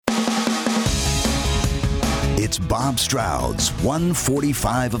It's Bob Stroud's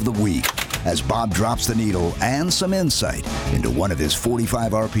 145 of the week as Bob drops the needle and some insight into one of his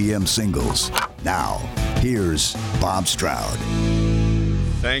 45 RPM singles. Now, here's Bob Stroud.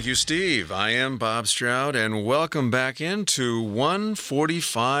 Thank you, Steve. I am Bob Stroud, and welcome back into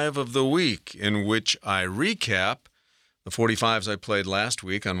 145 of the week, in which I recap the 45s I played last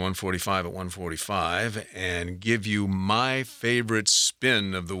week on 145 at 145 and give you my favorite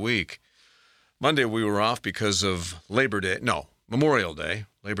spin of the week. Monday we were off because of Memorial Day.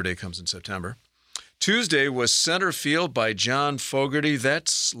 Labor Day comes in September. Tuesday was Center Field by John Fogerty.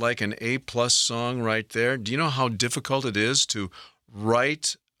 That's like an A-plus song right there. Do you know how difficult it is to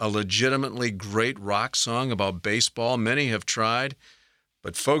write a legitimately great rock song about baseball? Many have tried,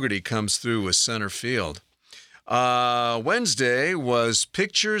 but Fogerty comes through with Center Field. Wednesday was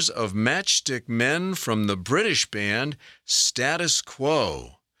Pictures of Matchstick Men from the British band Status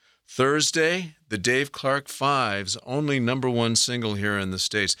Quo. Thursday, the Dave Clark Five's only #1 single here in the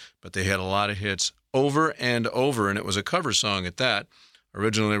States, but they had a lot of hits over and over, and it was a cover song at that,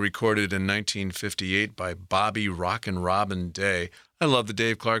 originally recorded in 1958 by Bobby Rockin' Robin Day. I love the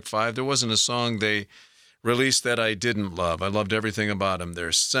Dave Clark Five. There wasn't a song they released that I didn't love. I loved everything about them.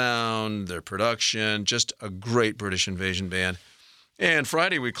 Their sound, their production, just a great British invasion band. And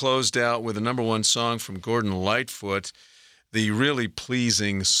Friday we closed out with a #1 song from Gordon Lightfoot, the really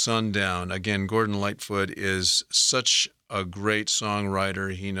pleasing Sundown. Again, Gordon Lightfoot is such a great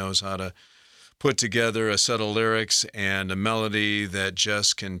songwriter. He knows how to put together a set of lyrics and a melody that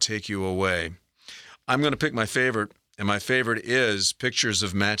just can take you away. I'm going to pick my favorite. And my favorite is Pictures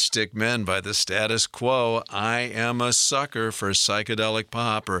of Matchstick Men by the Status Quo. I am a sucker for psychedelic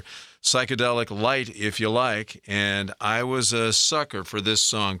pop, or psychedelic light if you like, and I was a sucker for this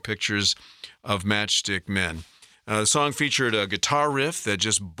song, Pictures of Matchstick Men. The song featured a guitar riff that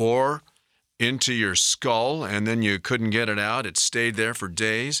just bore into your skull, and then you couldn't get it out. It stayed there for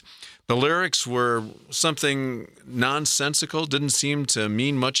days. The lyrics were something nonsensical, didn't seem to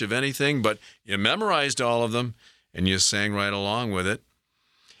mean much of anything, but you memorized all of them, and you sang right along with it.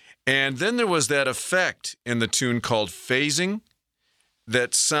 And then there was that effect in the tune called phasing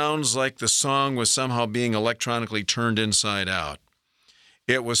that sounds like the song was somehow being electronically turned inside out.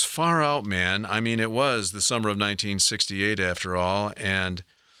 It was far out, man. I mean, it was the summer of 1968 after all, and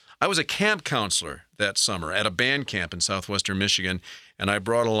I was a camp counselor that summer at a band camp in southwestern Michigan, and I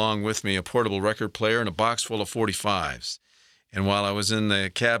brought along with me a portable record player and a box full of 45s. And while I was in the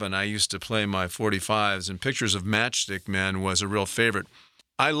cabin, I used to play my 45s, and Pictures of Matchstick Men was a real favorite.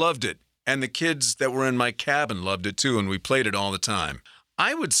 I loved it, and the kids that were in my cabin loved it too, and we played it all the time.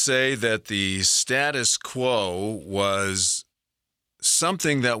 I would say that the Status Quo was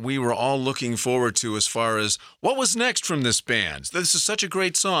something that we were all looking forward to as far as what was next from this band. This is such a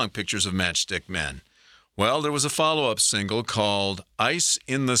great song, Pictures of Matchstick Men. Well, there was a follow-up single called Ice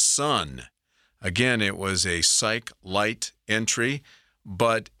in the Sun. Again, it was a psych light entry,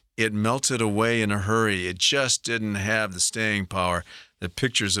 but it melted away in a hurry. It just didn't have the staying power that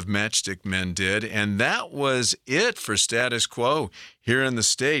Pictures of Matchstick Men did, and that was it for Status Quo here in the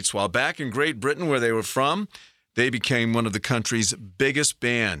States. While back in Great Britain, where they were from, they became one of the country's biggest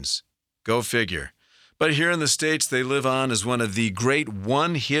bands. Go figure. But here in the States, they live on as one of the great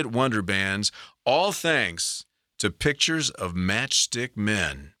one-hit wonder bands, all thanks to Pictures of Matchstick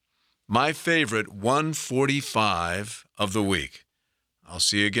Men. My favorite 145 of the week. I'll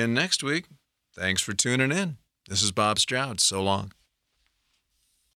see you again next week. Thanks for tuning in. This is Bob Stroud. So long.